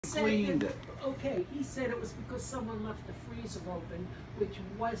Cleaned it. Okay, he said it was because someone left the freezer open, which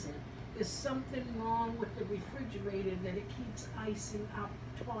wasn't. There's something wrong with the refrigerator that it keeps icing up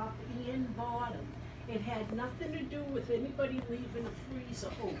top and bottom. It had nothing to do with anybody leaving a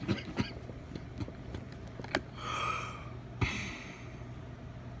freezer open.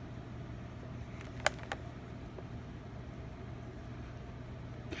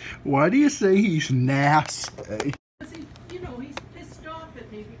 Why do you say he's nasty? Because he's pissed off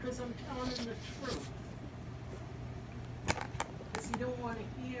at me because I'm telling him the truth. Because he don't want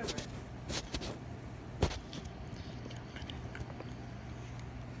to hear it.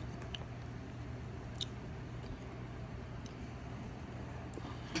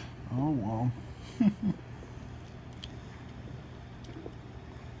 Oh, well.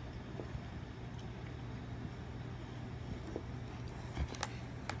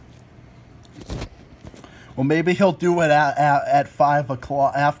 Well, maybe he'll do it at 5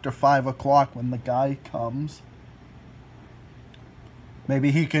 o'clock, after 5 o'clock when the guy comes.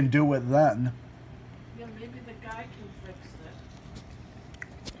 Maybe he can do it then. Yeah, maybe the guy can fix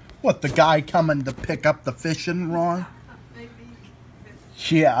it. What, the guy coming to pick up the fishing rod? Maybe he can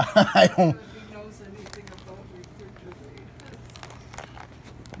fix Yeah, I don't... it if he knows anything about refrigerators.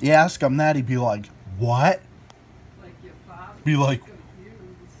 You ask him that, he'd be like, what? Like your father. Be like,